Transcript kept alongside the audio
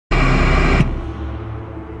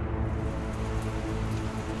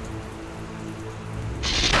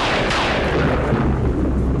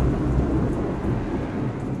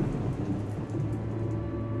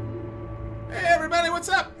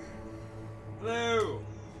Hello.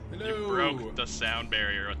 Hello. You broke the sound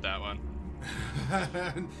barrier with that one.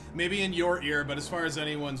 Maybe in your ear, but as far as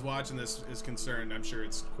anyone's watching this is concerned, I'm sure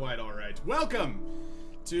it's quite alright. Welcome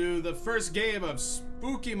to the first game of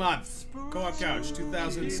Spooky Month, Co-op Couch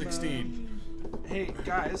 2016. Hey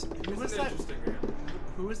guys, who was that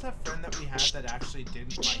friend that we had that actually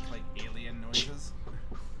didn't like alien noises?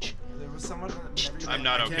 There was someone that never. I'm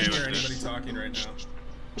not okay I can't with hear anybody this. talking right now.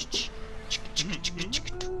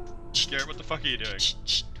 Garrett, what the fuck are you doing?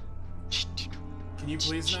 Can you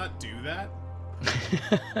please not do that?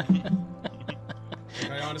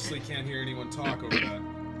 I honestly can't hear anyone talk over that.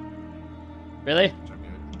 Really?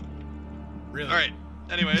 Really? All right.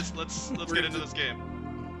 Anyways, let's get into this game.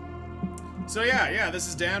 So yeah, this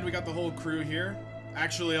is Dan. We got the whole crew here.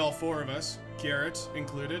 Actually, all four of us, Garrett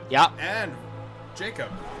included. Yeah. And Jacob.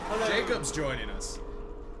 Hello. Jacob's joining us.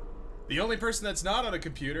 The only person that's not on a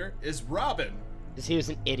computer is Robin, Because he was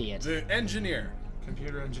an idiot. the engineer.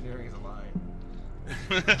 Computer engineering is a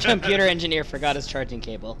lie. Computer engineer forgot his charging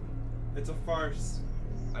cable. It's a farce.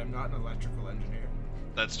 I'm not an electrical engineer.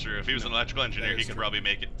 That's true. If he was an electrical engineer, that he is could true. probably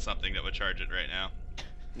make it something that would charge it right now.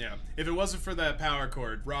 Yeah. If it wasn't for that power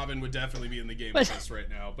cord, Robin would definitely be in the game with us right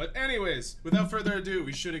now. But anyways, without further ado,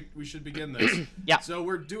 we should begin this. Yeah. So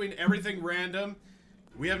we're doing everything random.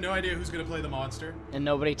 We have no idea who's gonna play the monster. And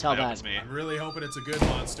nobody tell I hope that. it's me. I'm really hoping it's a good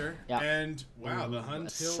monster. Yeah. And wow, the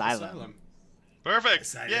Hunt Hill Asylum. Asylum. Perfect!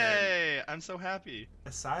 Excited. Yay! I'm so happy.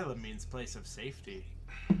 Asylum means place of safety.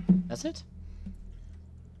 That's it?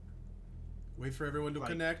 Wait for everyone to Like-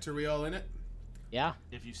 connect. Are we all in it? Yeah.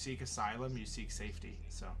 If you seek asylum, you seek safety.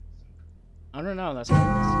 So. I don't know. That's what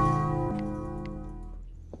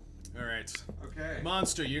All right. Okay.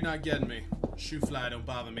 Monster, you're not getting me. Shoe fly, don't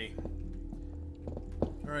bother me.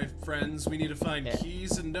 All right, friends, we need to find Yeah.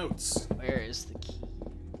 keys and notes. it is. Where is the key?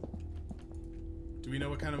 Do we know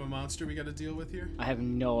what kind of a monster we got to deal with here? I have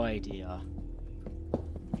no idea.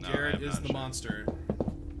 No, I Garrett am is not the sure. monster.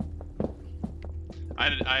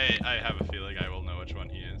 I have a feeling I will know which one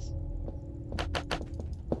he is.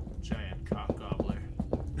 Giant cock gobbler.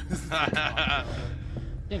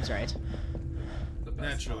 Seems right. The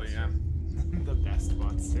best Naturally, monster. The best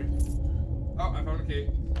monster. Oh, I found a key.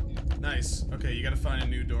 Nice. Okay, you got to find a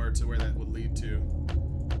new door to where that would lead to.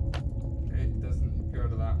 It doesn't go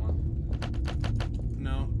to that one.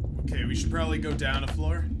 No. Okay, we should probably go down a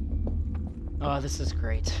floor. Oh, this is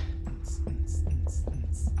great.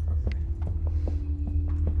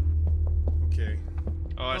 Okay.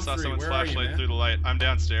 Oh, I saw Humphrey, someone's where are you, flashlight man? through the light. I'm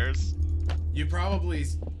downstairs. You probably,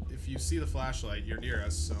 if you see the flashlight, you're near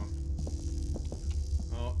us, so.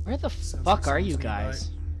 Oh. Where the Sounds fuck like are you someone's nearby. guys?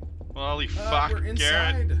 Well, holy fuck, We're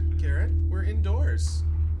Garrett. inside, Garrett. We're indoors.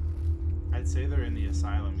 I'd say they're in the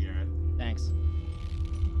asylum, Garrett. Thanks.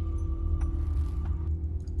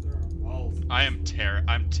 There are walls. I'm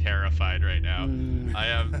terrified right now. I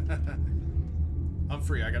have.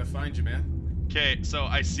 Humphrey, I gotta find you, man. Okay, so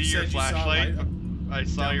I see You your said you saw a flashlight. light I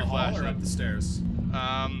saw Down your the hall or flashlight. up the stairs?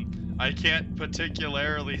 I can't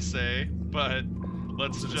particularly say, but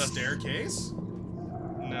let's Is it a just. staircase?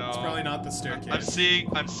 No. It's probably not the staircase.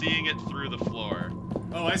 I'm seeing it through the floor.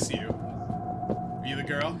 Oh, I see you. Are you the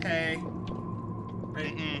girl? Hey.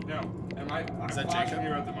 Wait, Mm-mm. no. Am I? I'm Is that flashing Jacob?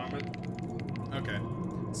 here at the moment. Okay.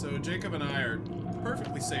 So Jacob and I are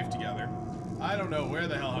perfectly safe together. I don't know where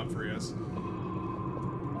the hell Humphrey is. Here,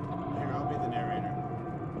 I'll be the narrator.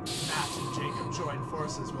 Matt and Jacob join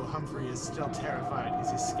forces while Humphrey is still terrified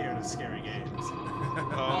because he's scared of scary games.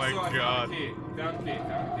 Oh my god. Found a key.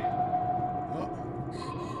 Oh,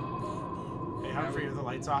 Hey, Humphrey, are the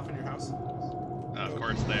lights off in your house? Of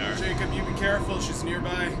course they are. Jacob, you be careful. She's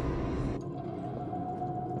nearby.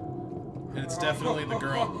 And it's definitely the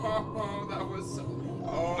girl. Oh, that was so...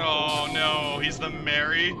 Oh no, he's the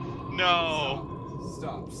Mary. No.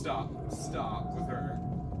 Stop with her.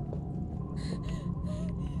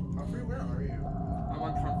 Humphrey, where are you? I'm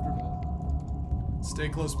uncomfortable. Stay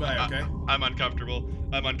close by, okay? I'm uncomfortable.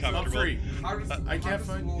 I'm uncomfortable. Humphrey, I can't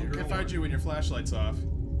find you when your flashlight's off.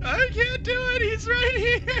 I can't do it. He's right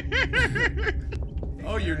here.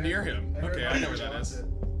 Oh, you're near him. Okay, I know where that is.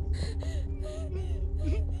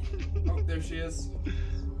 Oh, there she is.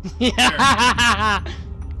 Yeah.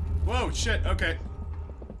 Whoa, shit, okay.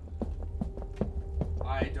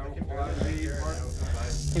 I don't want to be part of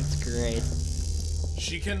this. It's great.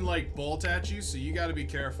 She can, like, bolt at you, so you gotta be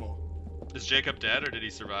careful. Is Jacob dead or did he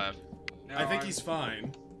survive? No, I think he's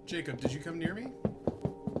fine. Jacob, did you come near me?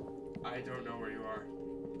 I don't know where you are.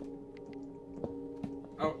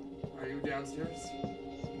 Oh, are you downstairs?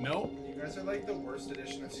 Nope. You guys are like the worst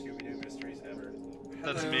edition of Scooby-Doo Mysteries ever.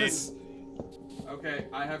 That's Hello. me. Okay,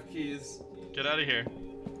 I have keys. Get out of here.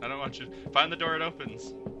 I don't want you. Find the door, it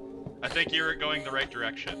opens. I think you're going the right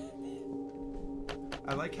direction.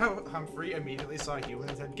 I like how Humphrey immediately saw a human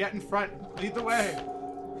and said, "Get in front, lead the way."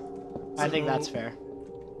 I think that's fair.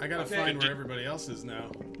 I gotta find where everybody else is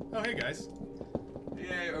now. Oh, hey guys.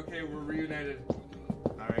 Yay, okay, we're reunited.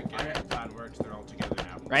 Alright, Garrett, the plan worked. They're all together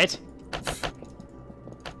now. Right?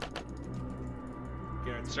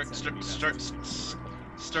 Garrett's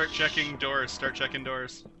Start checking doors. Start checking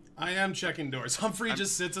doors. I am checking doors. Humphrey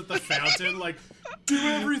just sits at the fountain like, do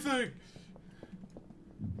everything!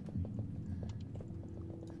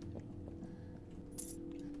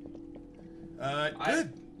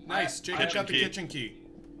 Good. Nice. Jacob got the kitchen key.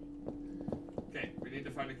 Okay, we need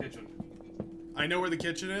to find a kitchen. I know where the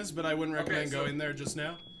kitchen is, but I wouldn't recommend going there just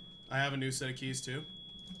now. I have a new set of keys too.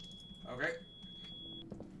 Okay.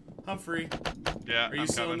 Humphrey. Yeah, Are you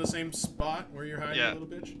still in the same spot where you're hiding, Yeah. little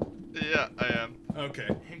bitch? Yeah, I am. Okay.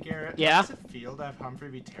 Hey, Garrett. Yeah? How does it feel to have Humphrey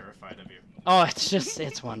be terrified of you? Oh,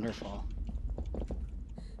 it's wonderful.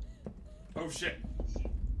 Oh shit.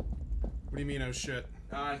 What do you mean, oh shit?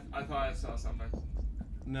 I thought I saw something.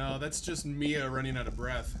 No, that's just Mia running out of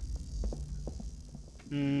breath.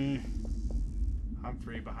 Humphrey,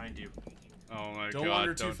 behind you. Oh my god. Don't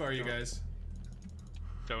wander too far, you guys.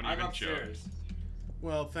 Don't I'm even joke. upstairs.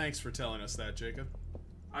 Well, thanks for telling us that, Jacob.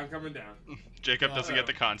 I'm coming down. Jacob doesn't get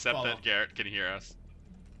the concept Follow. that Garrett can hear us.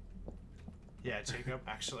 Yeah, Jacob,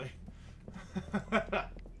 actually.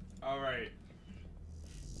 Alright.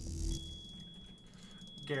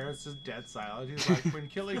 Garrett's just dead silent. He's like, when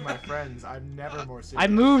killing my friends, I'm never more serious. I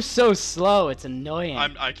move so slow, it's annoying.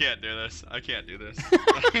 I can't do this. I can't do this.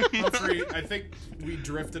 Humphrey, I think we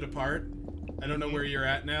drifted apart. I don't know where you're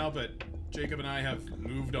at now, but Jacob and I have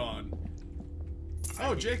moved on.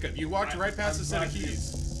 Oh, Jacob, you walked right past the set of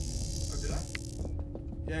keys. Oh, did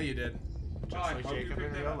I? Yeah, you did. Just like Jacob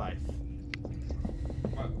in real life.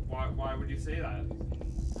 Why would you say that?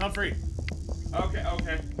 Humphrey, Okay.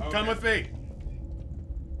 come with me.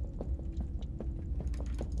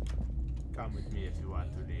 Come with me if you want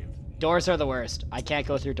to leave. Doors are the worst. I can't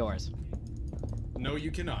go through doors. No,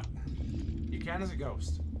 you cannot. You can as a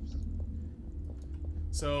ghost.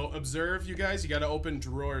 So, observe, you guys. You gotta open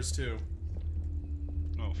drawers, too.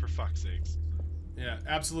 Oh, for fuck's sakes. Yeah,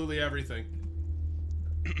 absolutely everything.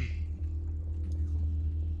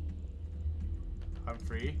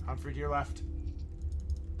 Humphrey to your left.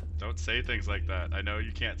 Don't say things like that. I know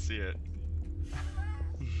you can't see it.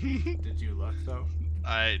 Did you look, though?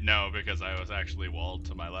 I know because I was actually walled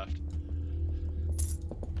to my left.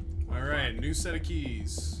 Alright, new set of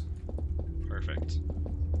keys. Perfect.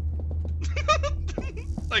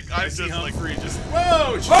 Like, I I'm see just like... Humphrey just...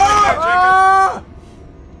 Whoa! Shit like that,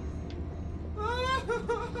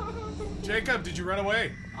 Jacob! Jacob, did you run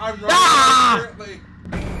away? I'm running currently.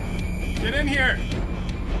 Get in here!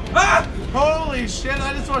 Ah! Holy shit,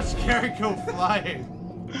 I just watched Garrett go flying.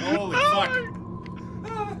 Holy fuck.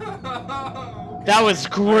 That was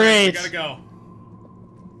We great. gotta go.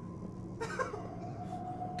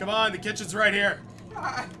 Come on, the kitchen's right here.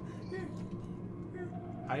 How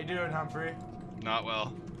you doing, Humphrey? Not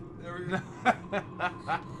well. There we go.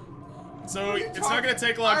 So, What are you it's not gonna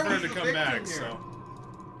take long I for him was to the come victim back, here. so...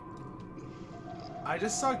 I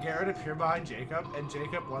just saw Garrett appear behind Jacob, and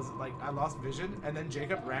Jacob wasn't like, I lost vision, and then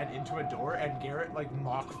Jacob ran into a door, and Garrett like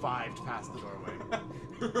Mach 5'd past the doorway.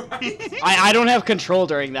 Right? I don't have control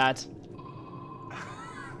during that.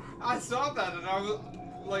 I saw that and I was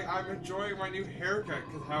like, I'm enjoying my new haircut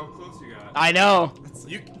because how close you got. I know.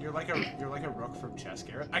 You're like a rook from chess,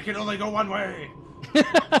 Garrett. I can only go one way.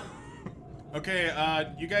 Okay,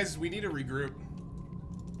 you guys, we need to regroup.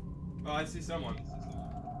 Oh, I see someone.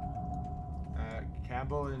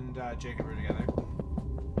 Campbell and Jacob are together.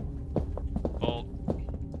 Bolt.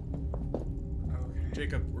 Okay.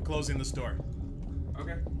 Jacob, we're closing this door.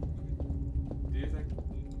 Okay. Do you think?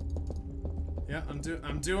 Yeah,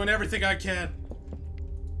 I'm doing everything I can.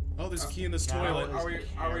 Oh, there's a key in this Campbell toilet. is Are we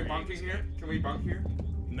carrying bunking this here? Can we bunk here?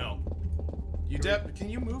 No. Can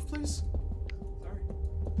you move, please? Sorry.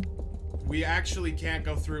 We actually can't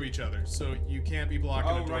go through each other, so you can't be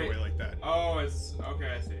blocking Oh, a doorway right. like that. Oh, it's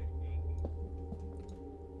okay. I see.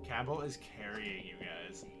 Campbell is carrying you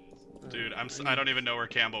guys. Dude, I don't even know where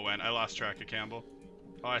Campbell went. I lost track of Campbell.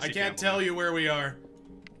 Oh, I see I can't Campbell tell now. you where we are.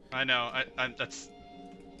 I know. That's...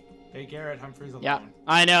 Hey, Garrett, Humphrey's alone. Yeah,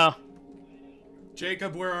 I know.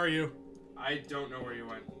 Jacob, where are you? I don't know where you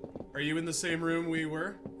went. Are you in the same room we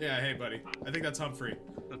were? Yeah, hey, buddy. I think that's Humphrey.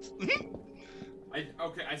 that's...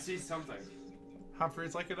 Okay, I see something.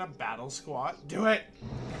 Humphrey's like in a battle squat. Do it.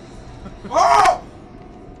 Oh!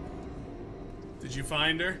 Did you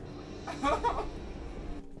find her?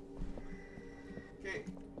 Okay.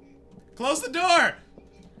 Close the door!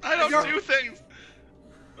 I don't do things!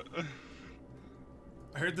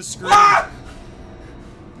 I heard the scream. Why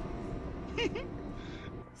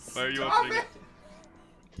are you Stop opening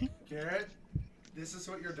it! Garrett, this is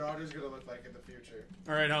what your daughter's gonna look like in the future.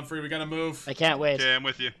 Alright, Humphrey, we gotta move. I can't wait. Okay, I'm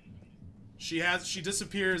with you. She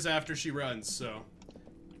disappears after she runs, so.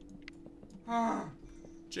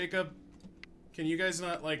 Jacob, can you guys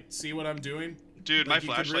not, like, see what I'm doing? Dude, Like,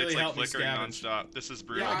 my you could flashlight's really like help me flickering scavenge. nonstop. This is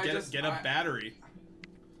brutal. Yeah, Get a battery.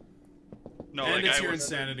 No, And like it's I your was.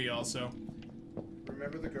 insanity also.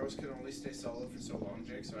 Remember, the ghost can only stay solid for so long,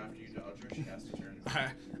 Jake, so after you dodge her, she has to turn.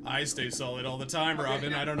 I stay solid all the time, Okay, Robin.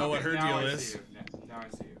 now- I don't know what her now deal I is. see you. Now I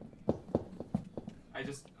see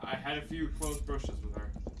you. I had a few close brushes with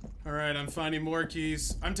her. Alright, I'm finding more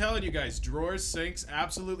keys. I'm telling you guys, drawers, sinks,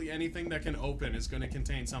 absolutely anything that can open is going to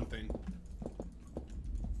contain something.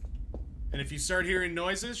 And if you start hearing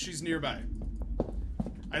noises, she's nearby.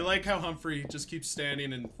 I like how Humphrey just keeps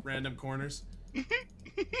standing in random corners.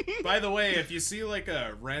 By the way, if you see like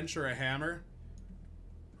a wrench or a hammer,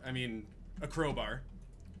 I mean a crowbar,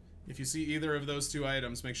 if you see either of those two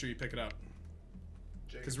items, make sure you pick it up.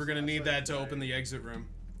 Because we're going to need that to open the exit room.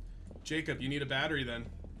 Jacob, you need a battery then.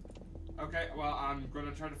 Okay, well, I'm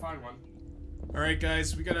gonna try to find one. Alright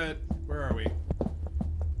guys, we gotta... Where are we?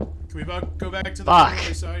 Can we go back to the Fuck. room where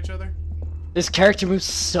we saw each other? This character moves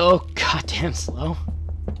so goddamn slow.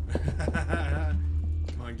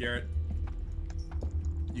 Come on, Garrett.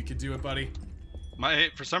 You could do it, buddy.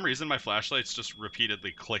 For some reason, my flashlight's just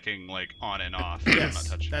repeatedly clicking, like, on and off. I'm not Yes,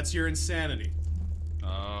 touching. that's your insanity.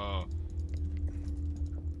 Oh.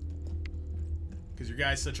 Because your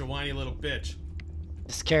guy's such a whiny little bitch.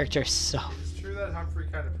 This character is so... It's true that Humphrey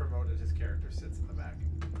kind of promoted his character sits in the back.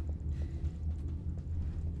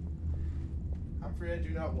 Humphrey, I do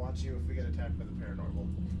not want you if we get attacked by the paranormal.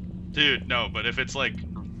 Dude, no, but if it's, like,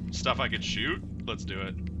 stuff I could shoot, let's do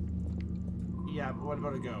it. Yeah, but what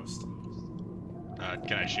about a ghost?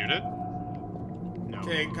 Can I shoot it? No.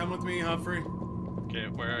 Okay, come with me, Humphrey. Okay,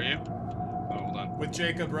 where are you? Oh, hold on. With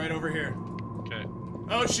Jacob right over here. Okay.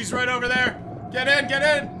 Oh, she's right over there! Get in, get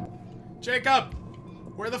in! Jacob!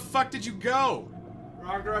 Where the fuck did you go?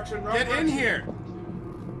 Wrong direction, wrong Get direction. in here!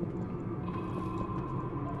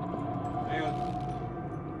 Hang on.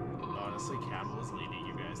 Honestly, Campbell was leading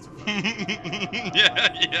you guys to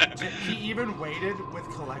Yeah. He even waited with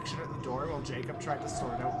collection at the door while Jacob tried to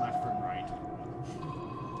sort out left from right.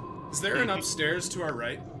 Is there an upstairs to our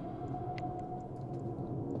right?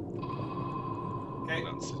 Okay, I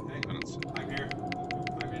don't see- I don't see- I'm here.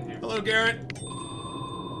 I'm in here. Hello, Garrett.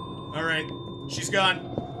 Alright, she's gone.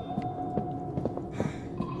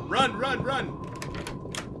 Run, run, run!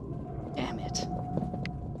 Damn it.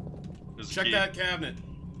 There's a Check key. that cabinet.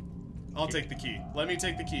 I'll take the key. Let me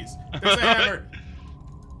take the keys. There's a hammer.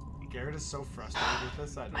 Garrett is so frustrated with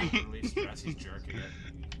this, I don't really stress he's jerking it.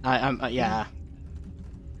 I'm yeah.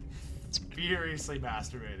 It's furiously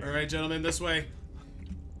masturbating. Alright, gentlemen, this way.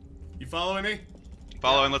 You following me?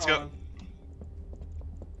 Following, let's go. Following.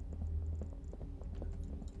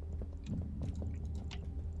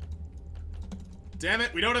 Damn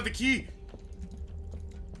it, we don't have the key!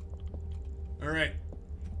 Alright.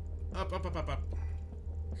 Up, up, up, up, up.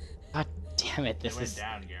 God damn it, They this went is...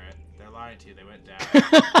 down, Garrett. They're lying to you, they went down.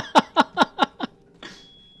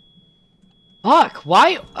 Fuck,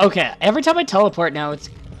 why? Okay, every time I teleport now,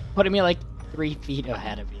 it's putting me like 3 feet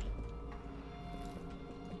ahead of me.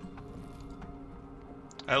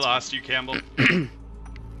 I lost you, Campbell.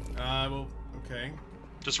 Well, okay.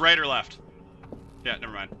 Just right or left? Yeah,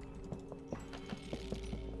 never mind.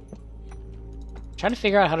 I'm trying to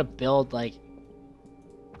figure out how to build, like...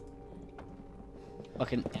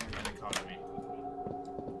 fucking internet. An economy.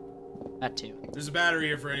 That too. There's a battery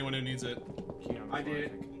here for anyone who needs it. Key on the I floor,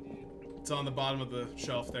 did. think. It's on the bottom of the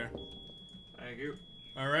shelf there. Thank you.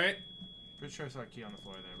 Alright. Pretty sure I saw a key on the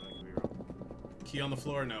floor there, but I could be wrong. Key on the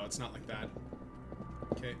floor? No, it's not like that.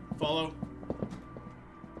 Okay, follow.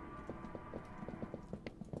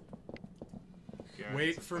 Garrett,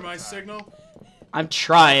 Wait it's for about my time. signal. I'm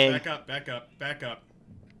trying. Back up, back up, back up.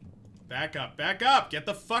 Back up, back up! Get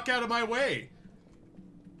the fuck out of my way!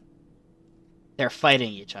 They're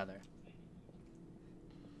fighting each other.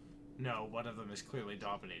 No, one of them is clearly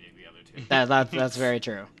dominating the other two. That's very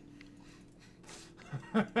true.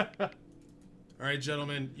 Alright,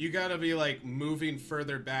 gentlemen, you gotta be, like, moving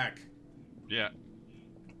further back. Yeah.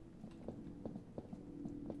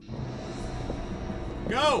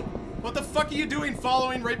 Go! What the fuck are you doing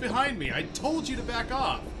following right behind me? I told you to back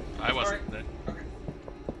off. I wasn't there. Okay.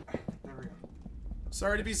 There we go.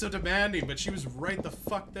 Sorry to be so demanding, but she was right the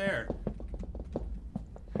fuck there.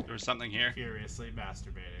 There was something here. Furiously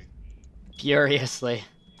masturbating. furiously.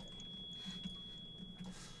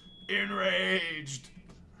 Enraged.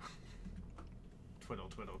 Twiddle,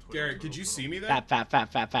 twiddle, twiddle. Garrett, twiddle, could you twiddle. see me there? Fat, fat,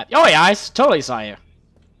 fat, fat, fat. Oh yeah, I totally saw you.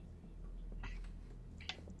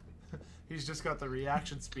 He's just got the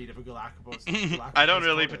reaction speed of a Galacticos. I don't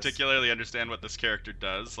really particularly understand what this character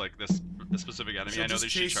does, like this specific enemy. She'll I know just that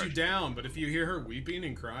chase she you charges. down, but if you hear her weeping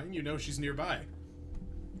and crying, you know she's nearby.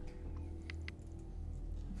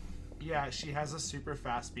 Yeah, she has a super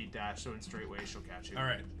fast speed dash, so in straight away she'll catch you.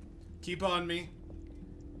 Alright. Keep on me.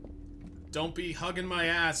 Don't be hugging my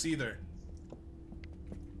ass either.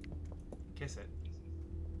 Kiss it.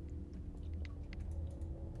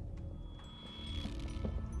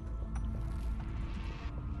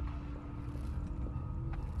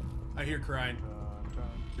 I hear crying.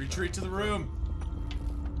 Retreat to the room.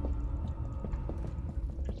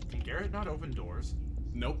 Can Garrett not open doors?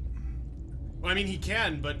 Nope. Well, I mean, he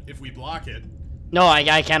can, but if we block it... No,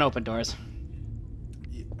 I can't open doors.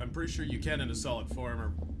 I'm pretty sure you can in a solid form,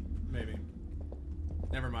 or maybe.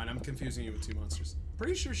 Never mind, I'm confusing you with two monsters.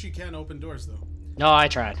 Pretty sure she can open doors, though. No, I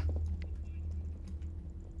tried.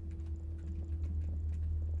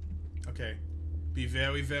 Okay. Be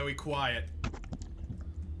very, very quiet.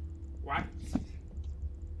 What?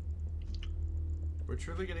 We're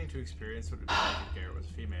truly getting to experience what it would be like if Garrett was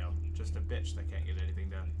female. Just a bitch that can't get anything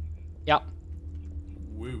done. Yep.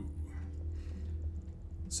 Woo.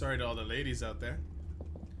 Sorry to all the ladies out there.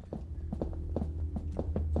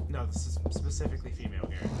 No, this is specifically female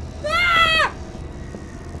Garrett. Ah!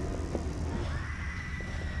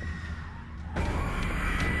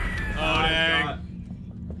 Oh, dang. God.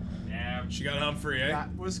 Damn. She got Humphrey, eh?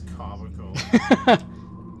 That was comical.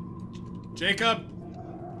 Jacob!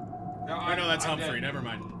 No, Oh, no, that's I'm Humphrey. dead. Never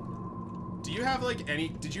mind. Do you have, like, any...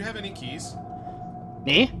 Did you have any keys?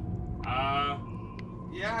 Me?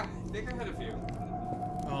 Yeah, I think I had a few.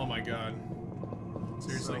 Oh, my God.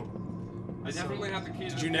 Seriously. I definitely had the key to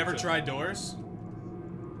Did the you never kitchen. try doors?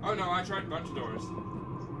 Oh no, I tried a bunch of doors.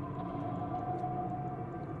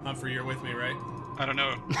 Humphrey, you're with me, right? I don't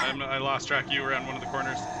know. I lost track of you around one of the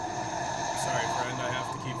corners. Sorry, friend. I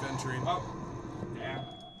have to keep entering. Oh, damn.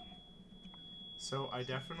 So I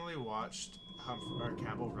definitely watched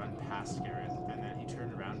Campbell run past Garrett, and then he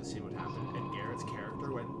turned around to see what happened, and Garrett's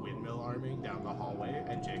character went windmill arming down the hallway,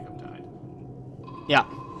 and Jacob died. Yeah.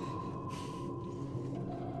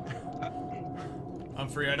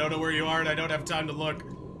 Humphrey, I don't know where you are, and I don't have time to look.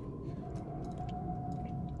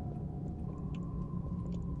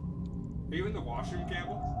 Are you in the washroom,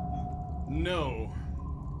 Campbell? No.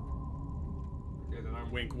 Okay, then I'm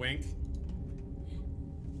Wink, wink.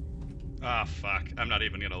 Ah, fuck. I'm not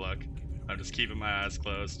even gonna look. I'm just keeping my eyes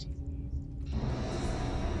closed.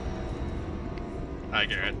 Hi,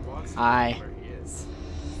 Garrett. Hi. Where he is.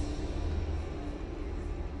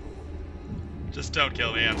 Just don't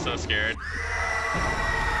kill me. I'm so scared.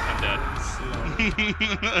 I'm dead.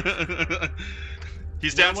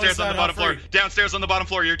 He's Where was downstairs on that, the bottom floor. Humphrey? Downstairs on the bottom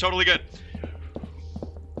floor. You're totally good.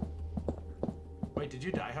 Wait, did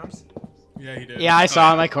you die, Humps? Yeah, he did. Yeah, I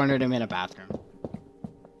saw him. I cornered him in a bathroom.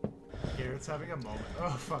 Garrett's having a moment. Oh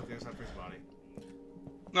fuck, there's Humphrey's body.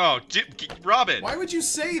 Oh, Robin. Why would you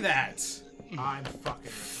say that? I'm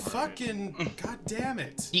fucking retarded. Fucking... God damn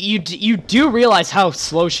it. You do realize how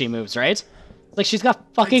slow she moves, right? Like she's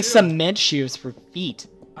got fucking do. cement shoes for feet.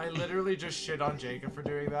 I literally just shit on Jacob for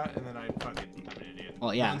doing that, and then I'm an idiot.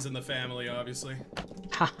 Well, yeah. Runs in the family, obviously.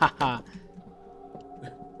 Ha ha ha.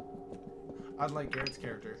 Unlike Garrett's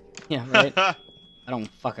character. Yeah, right? I don't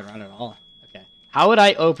fuck around at all. Okay. How would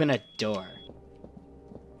I open a door?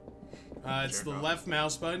 It's Jerk the off. left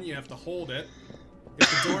mouse button. You have to hold it.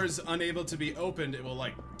 If the door is unable to be opened, it will,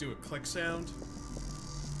 like, do a click sound.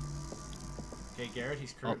 Okay, Garrett,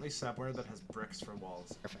 he's currently somewhere that has bricks for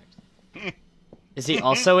walls. Perfect. Is he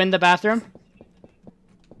also in the bathroom?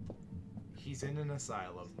 He's in an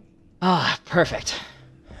asylum. Ah, perfect.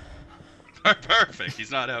 Perfect.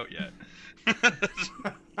 He's not out yet.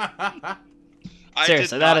 I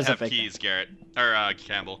Seriously, did that not is a have big keys, Garrett. Or,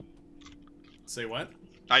 Campbell. Say what?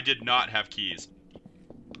 I did not have keys.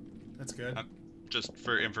 That's good. Just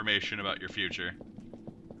for information about your future.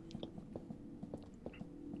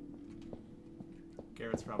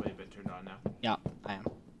 Garrett's probably a bit turned on now. Yeah, I am.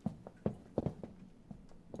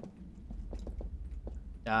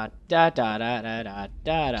 Da da da da da da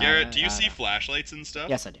da. Garrett, do you da, see da. flashlights and stuff?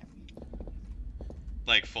 Yes, I do.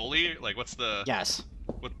 Like fully? Like what's the? Yes.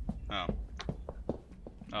 What? Oh.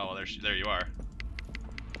 Oh, well, there you are.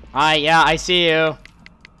 Hi, yeah, I see you.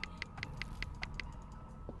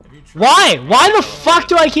 Have you tried- Why? Why the fuck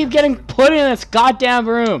do I keep getting put in this goddamn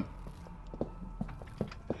room?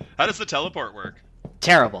 How does the teleport work?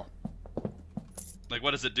 Terrible. Like,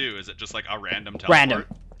 what does it do? Is it just like a random teleport?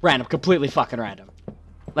 Random, completely fucking random.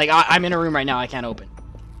 Like I'm in a room right now I can't open.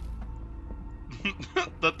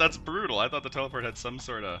 That's brutal. I thought the teleport had some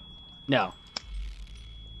sort of... No.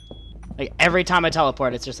 Like every time I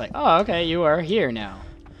teleport, it's just like, oh, okay, you are here now.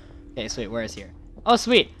 Okay, sweet. Where is here? Oh,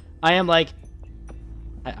 sweet. I am like,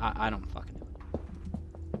 I don't fucking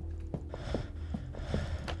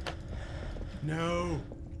know. No.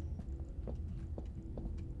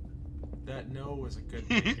 That no was a good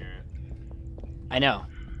thing, Garrett. I know,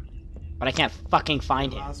 but I can't fucking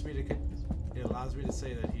find It him. allows me to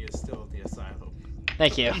say that he is still at the asylum.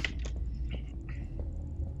 Thank you.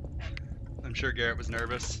 I'm sure Garrett was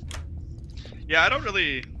nervous. Yeah, I don't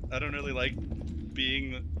really like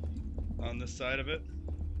being on this side of it.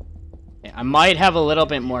 Yeah, I might have a little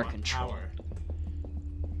bit more Want control.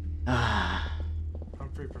 power.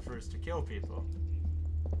 Humphrey prefers to kill people.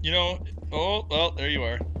 You know, oh, well, there you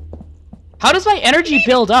are. How does my energy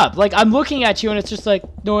build up? Like, I'm looking at you and it's just like,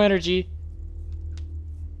 no energy.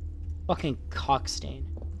 Fucking cockstain.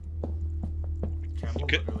 Campbell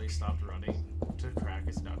literally stopped running to crack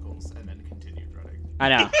his knuckles and then continued running. I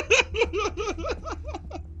know.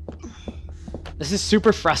 This is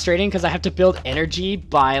super frustrating because I have to build energy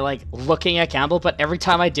by, like, looking at Campbell, but every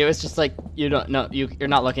time I do, it's just like, you don't know, you're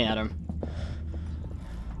not looking at him.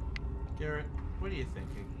 Garrett, what are you thinking?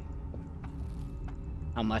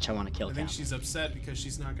 How much I want to kill I think Campbell. she's upset because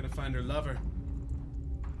she's not gonna find her lover.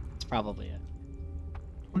 That's probably it.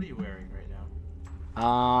 What are you wearing right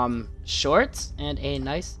now? Shorts and a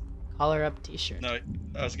nice collar-up t-shirt. No,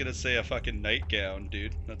 I was gonna say a fucking nightgown,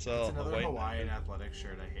 dude. That's all. It's another white. Hawaiian athletic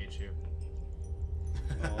shirt. I hate you.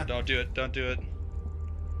 Oh, don't do it. Don't do it.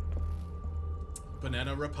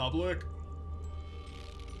 Banana Republic.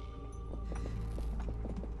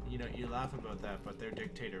 You know, you laugh about that, but their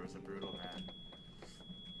dictator was a brutal man.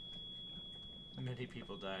 Many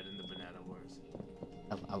people died in the Banana Wars.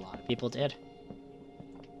 A lot of people did.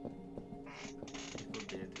 People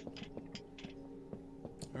did.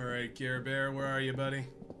 Alright, Garrett Bear, where are you, buddy?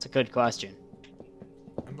 It's a good question.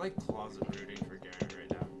 I'm like closet rooting for Garrett right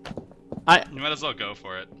now. You might as well go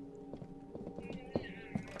for it.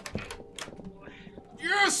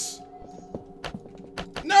 Yes!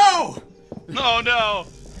 No! Oh no!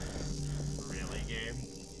 Really, game?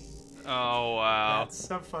 Oh wow. That's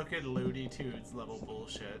some fucking Looney Tunes level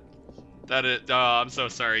bullshit. That is. Oh, I'm so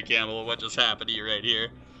sorry, Campbell. What just happened to you right here?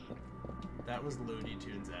 That was Looney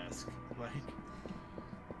Tunes-esque. Like,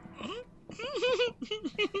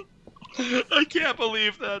 I can't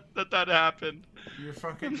believe that happened. you're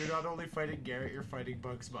not only fighting Garrett, you're fighting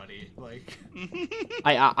Bugs Bunny. Like,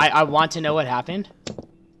 I want to know what happened.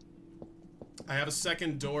 I have a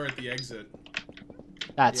second door at the exit.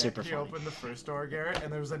 That's yeah, super you funny. opened the first door, Garrett,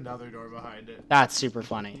 and there was another door behind it. That's super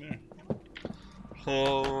funny.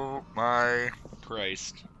 Oh my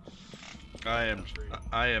Christ. I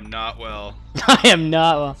am not well. I am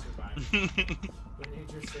not well. Survival. We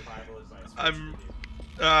need your survival advice. I'm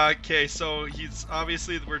okay, so he's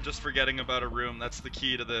obviously we're just forgetting about a room. That's the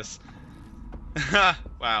key to this.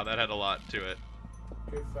 Wow, that had a lot to it.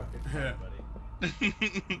 Good fucking fun, buddy.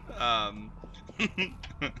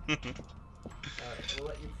 Alright,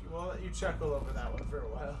 we'll let you chuckle over that one for a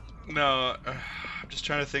while. No, I'm just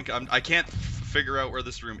trying to think. I can't figure out where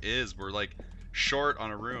this room is. We're like short on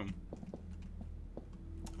a room.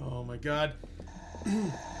 Oh my god. Dude,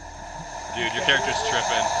 your character's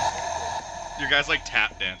tripping. Your guy's like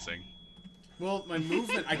tap dancing. Well, my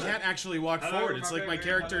movement, I can't actually walk Hello, forward. It's like my my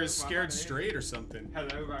character name, is my scared name. straight or something.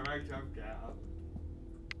 Hello, my name's Gal.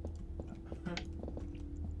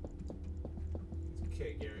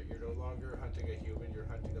 Okay, Garrett, you're no longer hunting a human, you're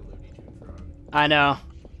hunting a Looney Tune frog. I know.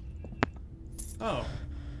 Oh.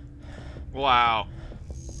 Wow.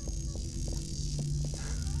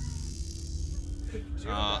 Could you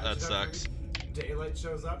Oh, imagine that if, sucks. like, daylight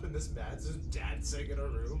shows up and this man's just dancing in a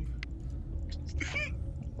room.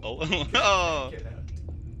 Oh. Get out.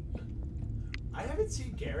 I haven't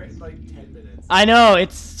seen Garrett in like 10 minutes. I know,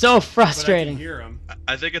 it's so But I frustrating. can hear him.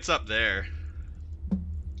 I think it's up there.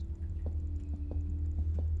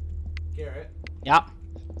 Garrett, Yep.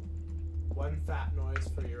 1 fat noise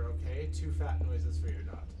for you're okay, 2 fat noises for you're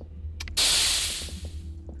not.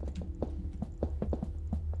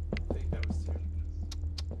 I think that was 2.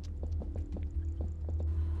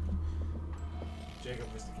 Jacob,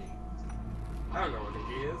 where's the key? I don't know what the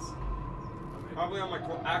key is. Probably on my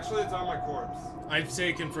actually, it's on my corpse. I've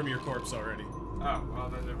taken from your corpse already. Oh, well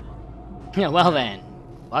then never mind. Yeah, well then.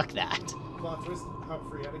 Fuck that. Plot twist,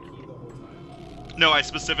 Humphrey had a key the whole time. No, I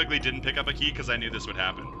specifically didn't pick up a key because I knew this would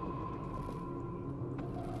happen.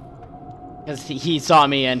 Because he saw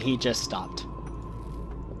me and he just stopped.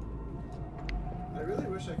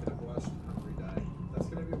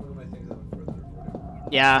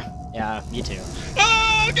 Yeah, me too.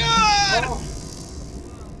 Oh God! Oh.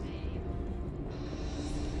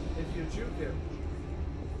 If you juke him.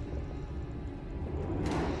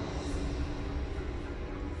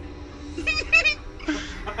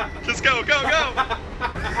 Just go, go, go!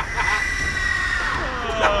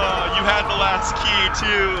 Oh, you had the last key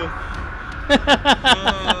too.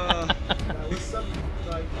 That was some,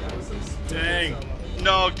 Dang.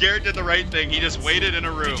 No, Garrett did the right thing. He just waited in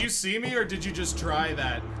a room. Did you see me or did you just try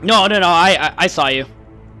that? No, I saw you.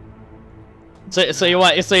 So you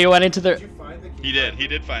went into the. Did you find the key? He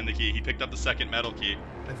did find the key. He picked up the second metal key.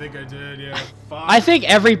 I think I did, yeah. Fuck. I think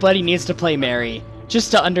everybody needs to play Mary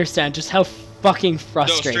just to understand just how fucking No,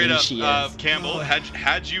 frustrating straight up, she is. Campbell,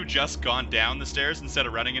 had you just gone down the stairs instead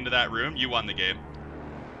of running into that room, you won the game.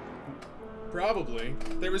 Probably.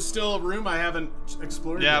 There was still a room I haven't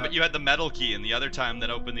explored Yeah, yet. but you had the metal key, and the other time that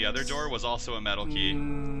opened the other door was also a metal key.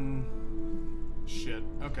 Shit.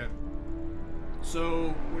 Okay.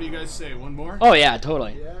 So, what do you guys say? One more? Oh yeah,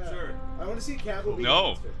 totally. Yeah. Sure. I want to see Campbell be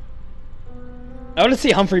No. the monster. I want to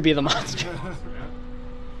see Humphrey be the monster.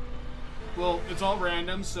 Well, it's all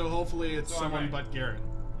random, so hopefully it's So someone am I. but Garrett.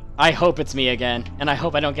 I hope it's me again, and I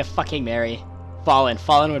hope I don't get fucking Mary. Fallen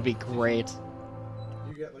would be great.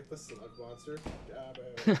 You get like the slug monster.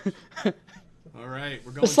 Yeah, All right,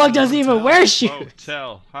 we're going. The slug to doesn't even hotel. wear shoes.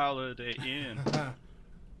 Hotel, Holiday Inn.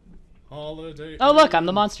 Holiday. Oh look, I'm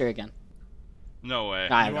the monster again. No way.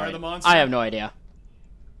 I have You no are idea. the monster? I have no idea.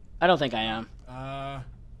 I don't think I am.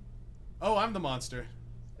 Oh, I'm the monster.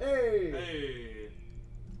 Hey. Hey.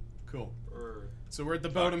 Cool. So we're at the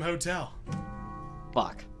Bodum Hotel.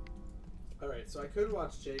 Fuck. Alright, so I could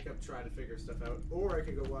watch Jacob try to figure stuff out, or I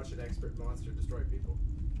could go watch an expert monster destroy people.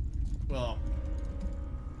 Well,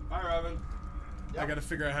 Hi, Robin. I gotta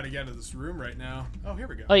figure out how to get into this room right now. Oh, here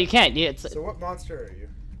we go. Oh, you can't. It's So what monster are you?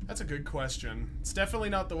 That's a good question. It's definitely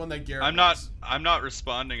not the one that Garrett I'm not. was. I'm not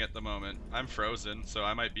responding at the moment. I'm frozen, so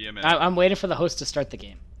I might be a minute. I'm waiting for the host to start the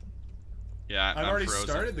game. Yeah, I've I'm already frozen.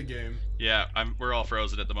 started the game. Yeah, we're all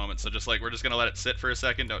frozen at the moment. So just like we're just gonna let it sit for a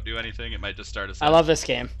second. Don't do anything. It might just start a I second. love this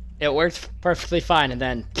game. It worked perfectly fine, and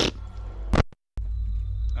then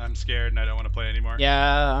I'm scared and I don't want to play anymore.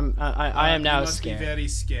 yeah, I am You now must scared. Be very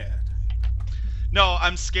scared. No,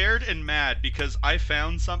 I'm scared and mad because I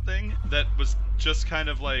found something that was just kind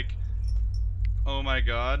of like, oh my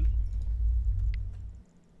god.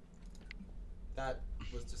 That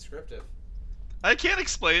was descriptive. I can't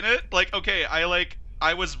explain it. Like, okay,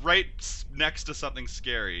 I was right next to something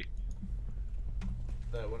scary.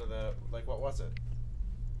 One of the what was it?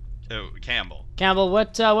 Oh, Campbell. Campbell,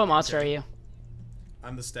 what monster are you?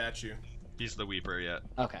 I'm the statue. He's the Weeper yet.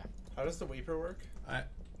 Okay. How does the Weeper work? Okay.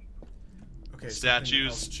 Something Statues.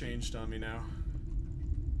 else changed on me now.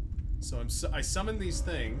 So I summon these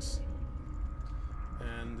things,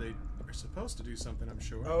 and they are supposed to do something. I'm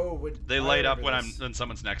sure. Oh, They I light up remember when this. when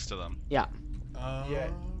someone's next to them. Yeah. Oh, Yeah,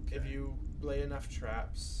 okay. if you lay enough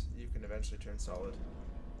traps, you can eventually turn solid.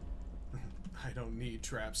 I don't need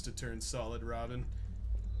traps to turn solid, Robin.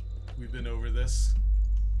 We've been over this.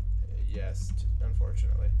 Yes,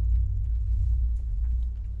 unfortunately.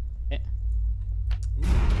 Eh. Ooh.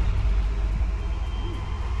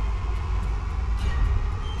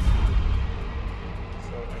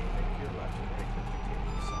 So I think your left and right can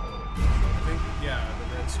become solid. I think, yeah,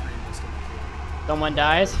 the red screen must indicate. Someone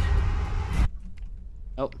dies.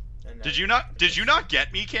 Oh. And then- Did you not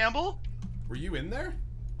get me, Campbell? Were you in there?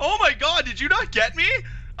 Oh my god, did you not get me?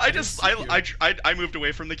 I didn't just see you. I moved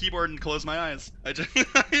away from the keyboard and closed my eyes. I just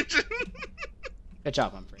Good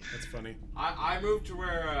job, Humphrey. That's funny. I moved to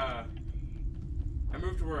where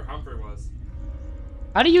Humphrey was.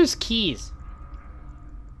 How to use keys?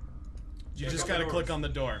 You Click just on the gotta doors. click on the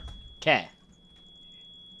door. Okay.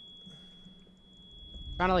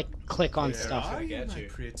 Trying to like click on Where stuff. are you, Get my you.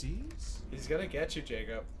 pretties? He's gonna get you,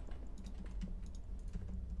 Jacob.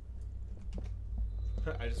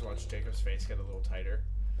 I just watched Jacob's face get a little tighter.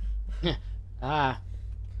 Ah.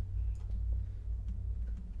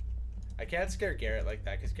 I can't scare Garrett like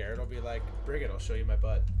that because Garrett will be like, "Bring it, I'll show you my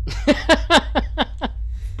butt."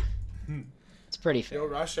 It's pretty fair. You'll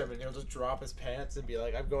rush him and he'll just drop his pants and be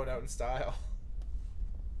like, "I'm going out in style."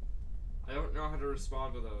 I don't know how to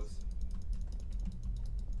respond to those.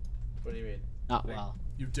 What do you mean? Not well.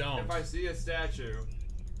 You don't. If I see a statue,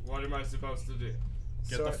 what am I supposed to do?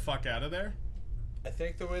 Get So the fuck out of there. I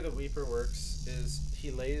think the way the Weeper works is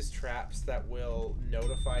he lays traps that will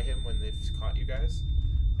notify him when they've caught you guys,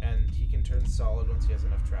 and he can turn solid once he has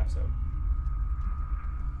enough traps out.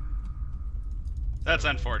 That's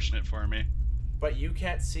unfortunate for me. But you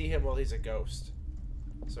can't see him while he's a ghost,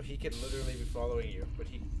 so he could literally be following you. But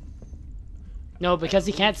No, because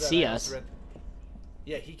he And can't moves that see I us. also read-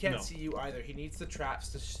 Yeah, he can't No. see you either. He needs the traps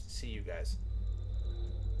to see you guys.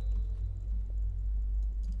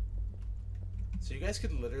 So you guys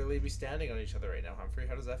could literally be standing on each other right now, Humphrey.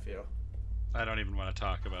 How does that feel? I don't even want to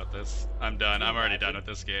talk about this. I'm done. Can you I'm already imagine? done with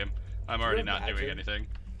this game. I'm Can you already not doing imagine? anything.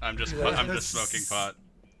 I'm just Yes. I'm just smoking pot.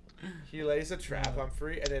 He lays a trap,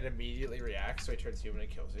 Humphrey, and it immediately reacts, so he turns human and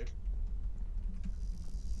kills you.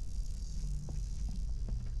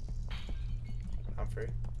 Humphrey.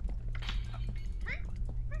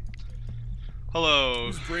 Hello.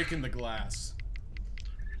 Who's breaking the glass?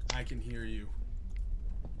 I can hear you.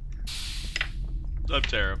 I'm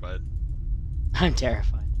terrified. I'm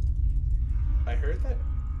terrified. I heard that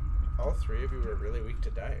all three of you were really weak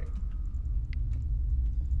to dying.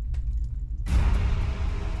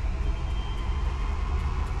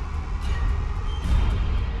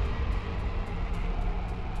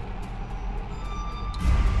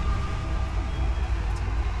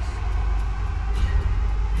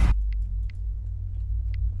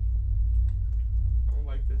 I don't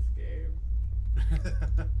like this game.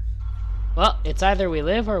 Well, it's either we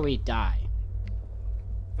live or we die.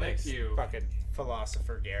 Thank Thanks, you. fucking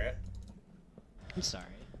philosopher Garrett. I'm sorry.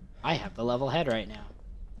 I have the level head right now.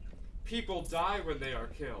 People die when they are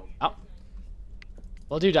killed. Oh.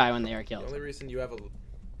 We'll do die when they are The killed. only reason that you have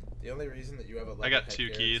a level I got head, 2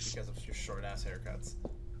 Garrett, keys. is because of your short ass haircuts.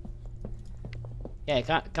 Yeah,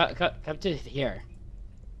 come to here.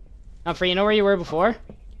 Humphrey, you know where you were before?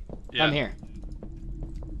 Yeah. Come here.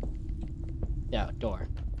 Yeah, door.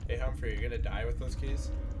 Hey Humphrey, you're gonna die with those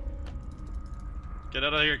keys? Get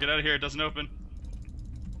out of here. Get out of here. It doesn't open.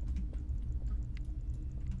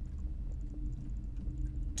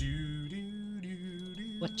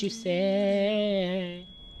 What you say?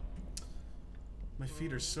 My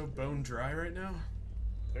feet are so bone dry right now.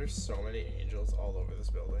 There's so many angels all over this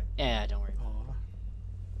building. Yeah, don't worry. Aw.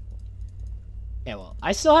 Yeah, well,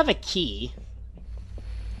 I still have a key.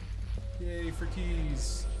 Yay for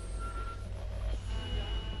keys.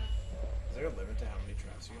 Is there a limit to how many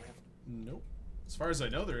traps you can have? Nope. As far as I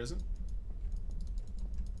know, there isn't.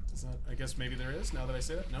 Does that? I guess maybe there is. Now that I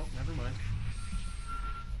say that, no, never mind.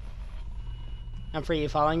 Humphrey, you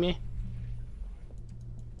following me?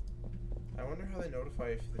 I wonder how they notify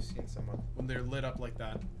if they've seen someone. When they're lit up like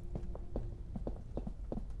that.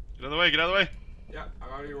 Get out of the way. Get out of the way. Yeah,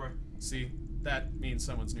 I'm out of your way. See, that means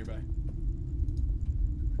someone's nearby.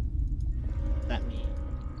 That me.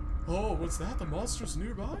 Oh, what's that? The monster's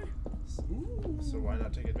nearby? Ooh. So why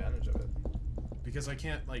not take advantage of it? Because I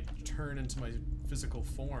can't, like, turn into my physical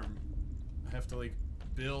form. I have to, like,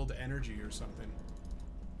 build energy or something.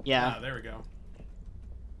 Yeah. Ah, there we go.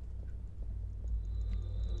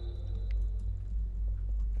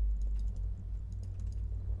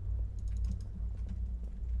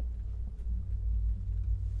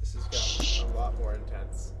 This has gotten a lot more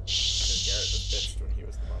intense. Because Garrett just bitched when he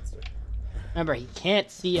was the monster. Remember, he can't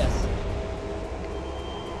see us.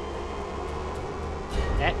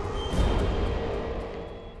 Okay.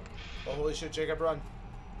 Oh, holy shit, Jacob, run.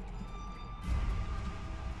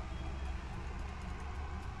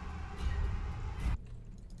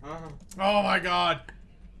 Oh my god!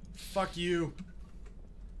 Fuck you.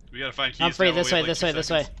 We gotta find keys. Humphrey, now. We'll this wait way, like this 2 way,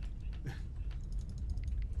 this way. seconds.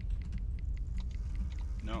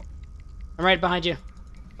 No. I'm right behind you.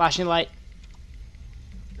 Flashing light.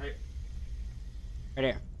 Right. Right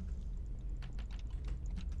here.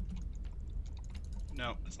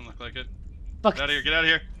 No. Doesn't look like it. Fuck. Get out of here. Get out of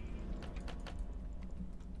here.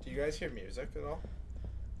 Do you guys hear music at all?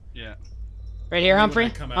 Yeah. Right here, When I Humphrey.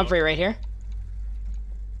 come out. Humphrey, right here.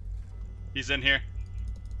 He's in here.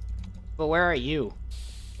 But where are you?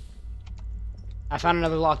 I found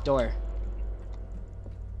another locked door.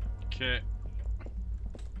 Okay.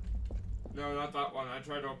 No, not that one. I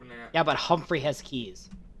tried opening it. Yeah, but Humphrey has keys.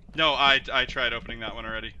 No, I tried opening that one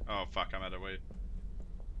already. Oh fuck, I'm out of wait.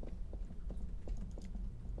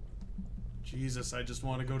 Jesus, I just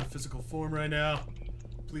want to go to physical form right now.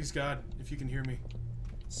 Please, God, if you can hear me.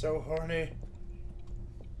 So horny.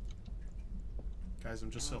 Guys,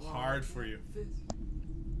 I'm just so hard for you.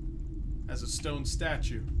 As a stone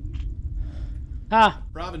statue. Ah.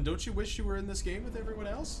 Robin, don't you wish you were in this game with everyone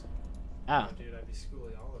else? Oh. Dude, I'd be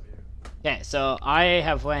schooling all of you. Okay, so I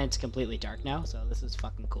have went completely dark now, so this is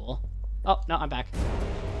fucking cool. Oh, no, I'm back.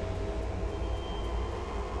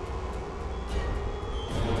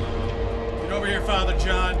 Get over here, Father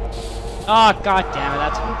John. Oh, god damn it,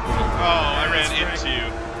 that's Humphrey. Oh, I ran That's into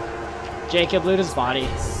you. Jacob loot his body.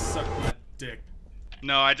 Suck that dick.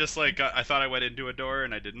 No, I just like I thought I went into a door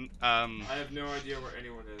and I didn't. I have no idea where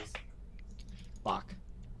anyone is. Fuck.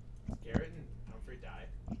 Garrett and Humphrey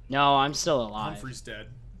died. No, I'm still alive. Humphrey's dead.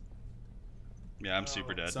 Yeah, I'm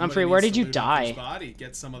super dead. Somebody Humphrey, where needs did to you loot Humphrey's die? body.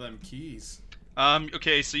 Get some of them keys.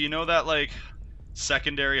 Okay, so you know that like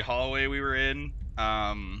secondary hallway we were in?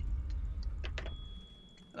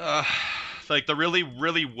 Like the really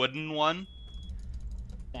wooden one,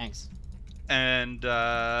 Thanks. and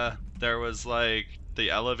there was like the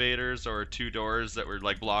elevators or 2 doors that were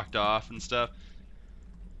like blocked off and stuff.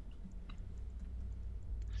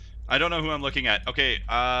 I don't know who I'm looking at. Okay,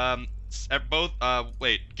 both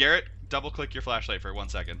wait, Garrett, double click your flashlight for 1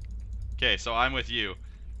 second. Okay, so I'm with you.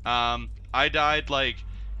 I died like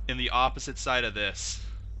in the opposite side of this.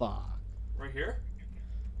 Fuck. Right here?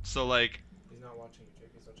 So like He's not watching you, Jake.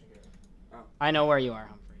 He's watching Garrett. I know where you are,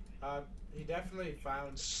 Humphrey. He definitely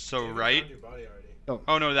found. So David right? Found your body already.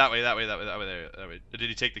 Oh no, that way. Did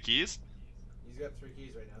he take the keys? He's got 3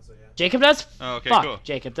 keys right now, so yeah. Jacob does? Oh, okay, Fuck, cool.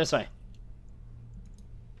 Jacob, this way.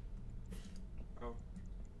 Oh.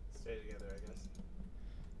 Stay together, I guess.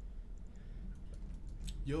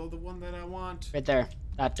 You're the one that I want. Right there.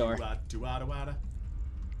 That door. Do-wada-wada.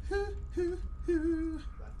 Left, Jake.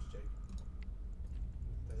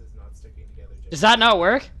 This is not sticking together, Jake. Does that not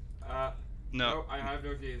work? No. I have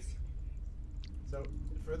no keys. So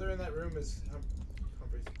further in that room is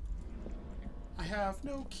Humphrey's. I have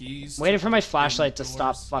no keys. Waiting for my flashlight to doors.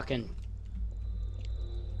 stop fucking.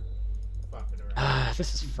 Flopping around. Ah,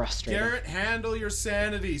 this is frustrating. Garrett, handle your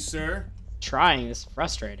sanity, sir. Trying is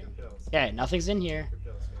frustrating. Good pills. Okay, nothing's in here. Good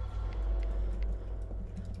pills, Garrett.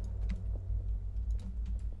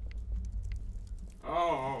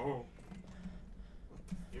 Oh.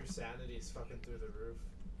 Your sanity is fucking through the roof.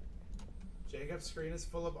 Jacob's screen is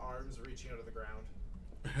full of arms reaching out of the ground.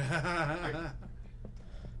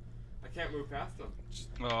 I can't move past them. Just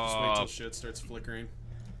wait Oh, till shit starts flickering.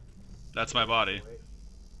 that's my body. Wait.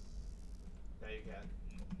 Now you can.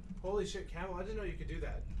 Holy shit, Campbell, I didn't know you could do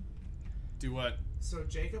that. Do what? So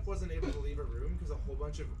Jacob wasn't able to leave a room because a whole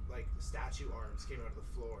bunch of like statue arms came out of the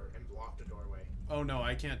floor and blocked a doorway. Oh no,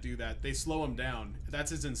 I can't do that. They slow him down.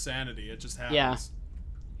 That's his insanity. It just happens. Yeah.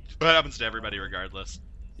 That happens to everybody regardless.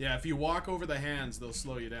 Yeah, if you walk over the hands, they'll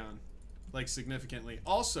slow you down. Like, significantly.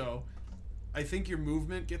 Also, I think your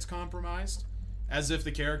movement gets compromised. As if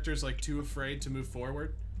the character's, like, too afraid to move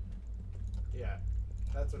forward. Yeah.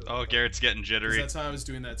 That's what it Oh, looked like. Garrett's getting 'Cause jittery. that's how I was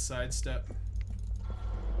doing that sidestep.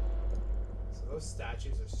 So those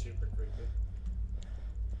statues are super creepy.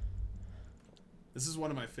 This is one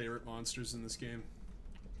of my favorite monsters in this game.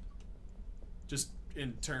 Just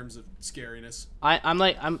in terms of scariness.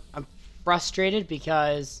 I'm frustrated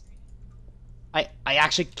because I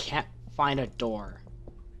actually can't find a door.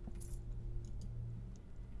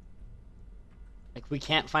 Like, we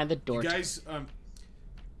can't find the door. You guys,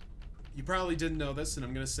 you probably didn't know this, and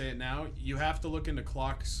I'm gonna say it now. You have to look into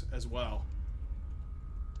clocks as well.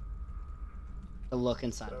 to look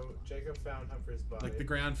inside. So Jacob found Humphrey's body. Like, the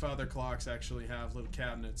grandfather clocks actually have little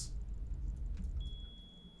cabinets.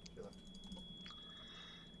 She left.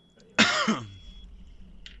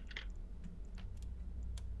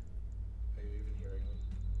 Are you even hearing me?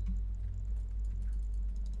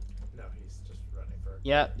 No, he's just running for.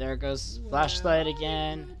 Yep, there goes flashlight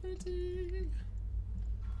again.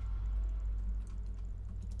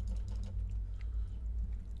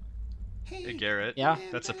 Hey, Garrett. Yeah.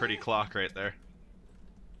 That's a pretty clock right there.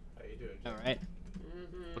 How you doing? All right.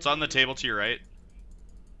 What's on the table to your right?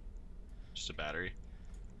 Just a battery.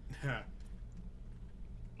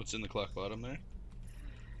 What's in the clock bottom there?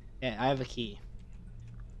 Yeah, I have a key.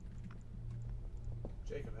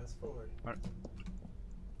 Jacob, that's forward.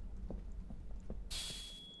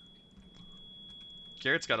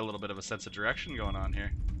 Garrett's got a little bit of a sense of direction going on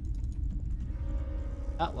here.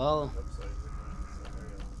 Ah, well. Oops, sorry, he's running the same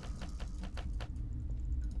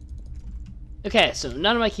area. Okay, so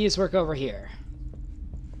none of my keys work over here.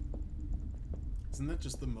 Isn't that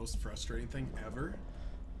just the most frustrating thing ever?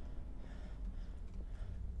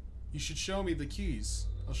 You should show me the keys.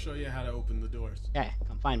 I'll show you how to open the doors. Okay,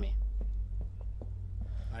 come find me.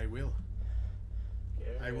 I will.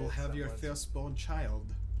 Garrett, I will have your someone's- firstborn child.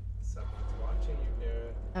 Someone's watching you,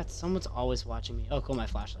 Garrett. God, someone's always watching me. Oh, cool, my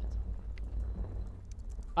flashlight.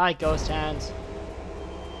 Hi, ghost hands.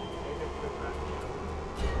 Jacob, quit backing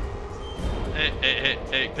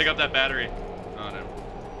out. Hey, pick up that battery. Oh, no.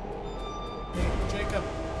 Hey, Jacob.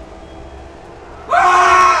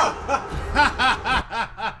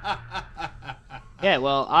 Yeah,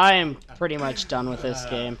 well, I am pretty much done with this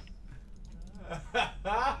game.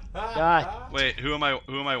 God. Wait, who am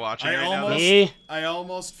I watching I right now? almost, Me? I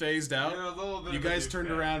almost phased out. You're a little bit You of a guys turned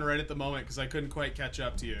douchebag. around right at the moment because I couldn't quite catch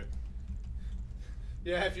up to you.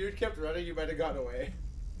 Yeah, if you had kept running, you might have gotten away.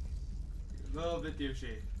 A little bit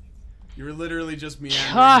douchey. You were literally just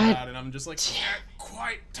meandering God. about, and I'm just like, can't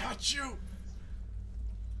quite touch you.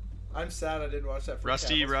 I'm sad I didn't watch that. From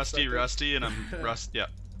Rusty, Campbell's Rusty, perspective. Rusty, and I'm yeah,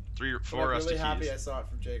 three or But four I'm rusty really happy I keys. saw it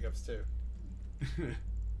from Jacob's too.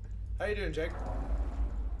 How you doing, Jake?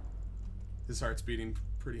 His heart's beating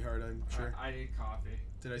pretty hard, I'm sure. I need coffee.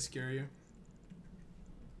 Did I scare you?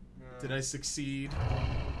 Did I succeed?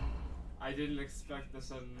 I didn't expect the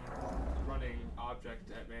sudden running object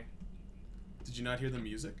at me. Did you not hear the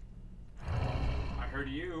music? I heard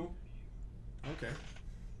you. Okay.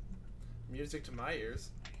 Music to my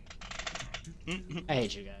ears. I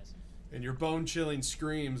hate you guys. And your bone-chilling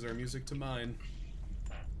screams are music to mine.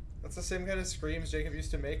 That's the same kind of screams Jacob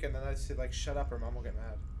used to make, and then I'd say like, "Shut up," or Mom will get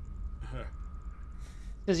mad.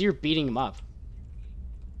 Because you're beating him up.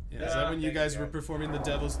 Yeah, is that when you thank guys you, were God. performing the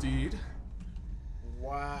devil's deed?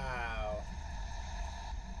 Wow.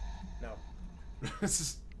 No.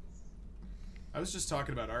 I was just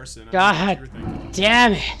talking about arson. I don't know God what you were thinking.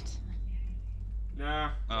 damn it.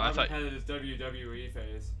 Nah, Oh, I I'm thought- ahead of his WWE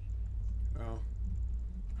phase. Oh.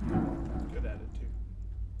 Good at it too.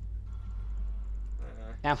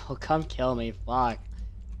 Campbell, come kill me. Fuck.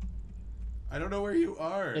 I don't know where you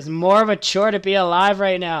are. It's more of a chore to be alive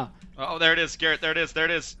right now. Oh, there it is, Garrett. There it is. There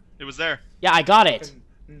it is. It was there. Yeah, I got it.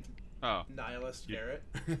 Fucking Oh. nihilist Garrett.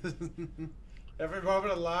 Every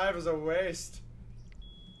moment alive is a waste.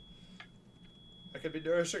 I could be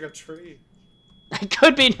nourishing a tree. I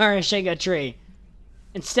could be nourishing a tree.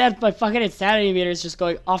 Instead, my fucking insanity meter is just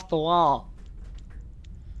going off the wall.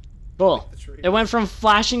 Cool. The tree. It went from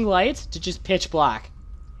flashing lights to just pitch black.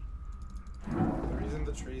 The reason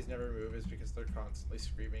the trees never move is because they're constantly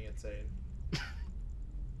screaming insane.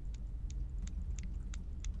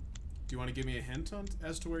 Do you want to give me a hint on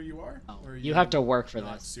as to where you are? Oh, Or are you have to work for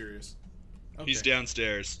not this. serious? He's Okay.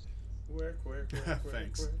 downstairs. Work, work, work, work,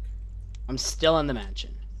 Thanks. work. I'm still in the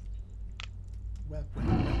mansion. Wah, wah,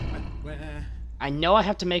 wah, wah, I know I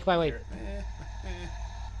have to make my way. wah, wah.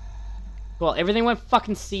 Well, everything went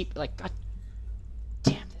fucking seep. Like, god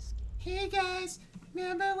damn this. Hey guys,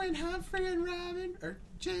 remember when Humphrey and Robin or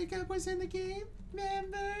Jacob was in the game?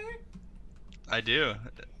 Remember? I do.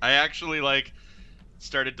 I actually like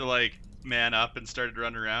started to like man up and started to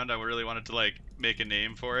run around. I really wanted to like make a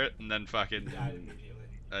name for it, and then fucking Died immediately.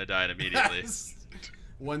 I died immediately.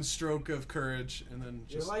 One stroke of courage, and then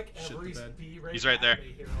You're just like shit every the bed. B-rate He's right there.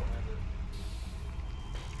 anime hero ever.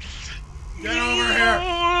 Get over here!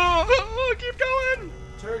 Oh, keep going!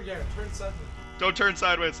 Turn, Garrett. Turn suddenly. Don't turn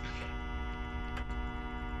sideways.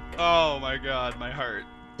 Oh my god, my heart.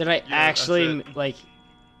 Did I Yeah, actually, that's it. like,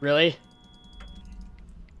 really?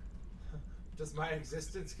 Does my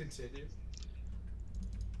existence continue?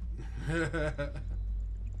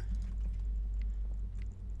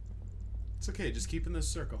 It's okay, just keep in this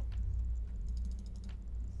circle.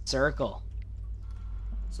 Circle.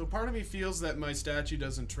 So part of me feels that my statue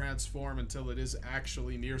doesn't transform until it is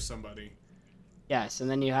actually near somebody. Yes, and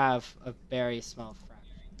then you have a very small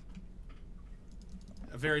fraction.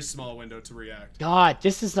 A very small window to react. God,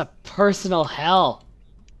 this is a personal hell.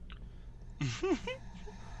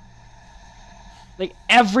 Like,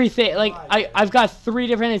 everything. Like, I've got 3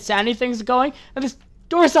 different insanity things going, and this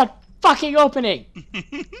door's not fucking opening.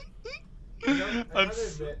 I gotta I'm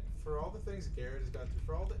admit, for all the things Garrett has gone through,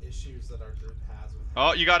 for all the issues that our group has with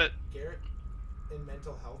Oh, you got it. Garrett in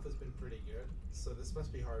mental health has been pretty good, so this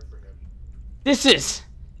must be hard for him. This is...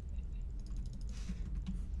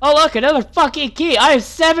 Oh, look, another fucking key. I have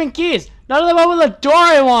 7 keys. None of them open the door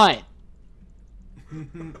I want.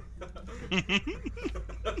 Who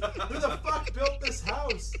the fuck built this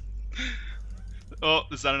house? Oh,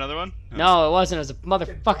 is that another one? No, it wasn't. It was a Butler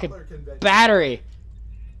motherfucking convention. battery.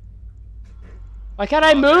 Why can't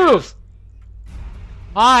I Oh, there it move? is.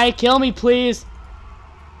 Hi, kill me, please.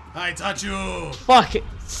 I touch you! Fuck it.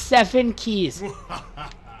 7 keys.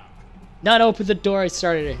 Not open the door. I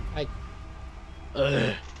started it.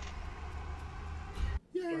 Ugh.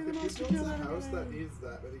 Yay, Fuck, the if most he builds a killer house that man. needs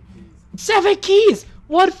that many keys. 7 keys.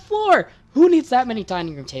 1 floor. Who needs that many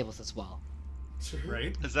dining room tables as well?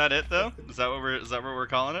 Right? Is that it though? Is that what we're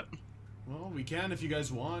calling it? Well, we can if you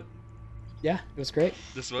guys want. Yeah, it was great.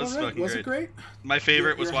 This was Alright, fucking was great. it great? My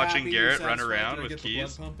favorite was You're watching happy, you're Garrett run satisfied? around Did I with get the blood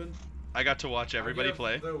keys. pumping? I got to watch everybody I'll give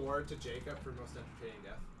play. the award to Jacob for most entertaining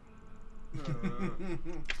death.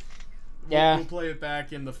 Yeah. We'll play it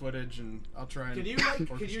back in the footage, and I'll try and. Can you like? Can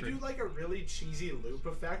you orchestrate. do like a really cheesy loop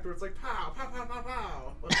effect where it's like pow pow pow pow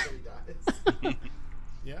pow once he dies?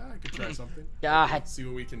 Yeah, I could try something. God See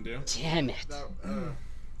what we can do. damn it. No,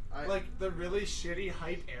 like the really shitty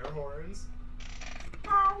hype air horns.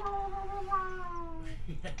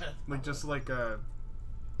 Like just like a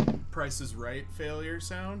Price is Right failure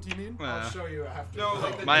sound, you mean? I'll show you after. No,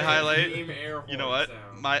 like the My name highlight- air You know horn what?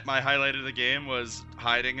 sound. My highlight of the game was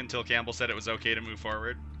hiding until Campbell said it was okay to move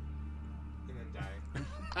forward. And then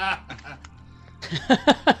dying.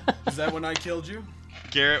 Is that when I killed you?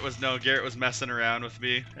 Garrett was messing around with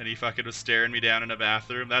me, and he fucking was staring me down in a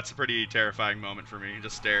bathroom. That's a pretty terrifying moment for me,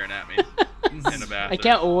 just staring at me in a bathroom. I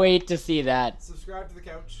can't wait to see that. Subscribe to the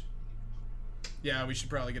couch. Yeah, we should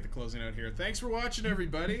probably get the closing out here. Thanks for watching,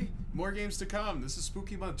 everybody. More games to come. This is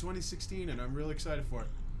Spooky Month 2016, and I'm really excited for it.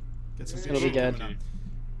 Get some good It'll be shit good. coming up.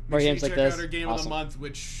 More Make sure games you like check this. out our game of the Awesome. month,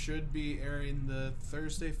 which should be airing the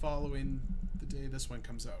Thursday following the day this one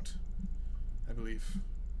comes out. I believe.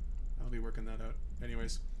 I'll be working that out.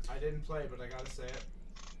 Anyways. I didn't play, but I gotta say it.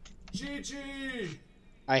 GG!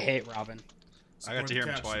 I hate Robin. I got to hear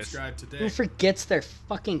him Support the couch, twice. Subscribe today. Who forgets their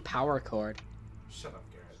fucking power cord? Shut up.